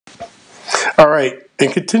All right.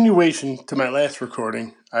 In continuation to my last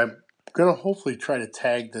recording, I'm going to hopefully try to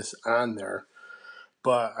tag this on there.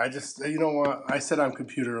 But I just, you know what? I said I'm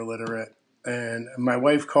computer illiterate, and my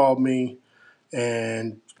wife called me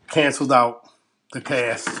and canceled out the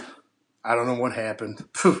cast. I don't know what happened.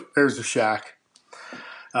 Phew, there's a shock.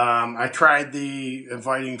 I tried the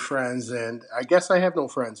inviting friends, and I guess I have no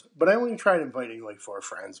friends. But I only tried inviting like 4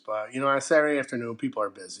 friends. But, on a Saturday afternoon, people are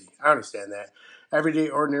busy. I understand that. Everyday,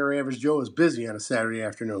 ordinary, average Joe is busy on a Saturday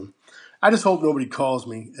afternoon. I just hope nobody calls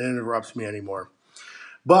me and interrupts me anymore.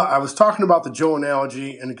 But I was talking about the Joe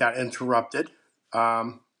analogy, and it got interrupted.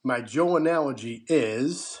 My Joe analogy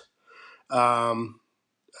is, wait a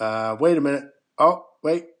minute. Oh,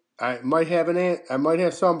 wait. I might have I might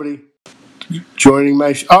have somebody joining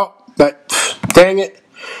my but dang it.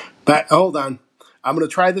 But hold on. I'm going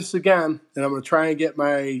to try this again, and I'm going to try and get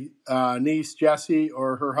my niece, Jessie,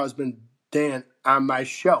 or her husband, Dan, on my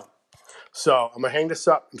show. So I'm going to hang this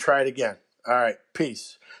up and try it again. All right.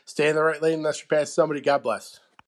 Peace. Stay in the right lane unless you pass somebody. God bless.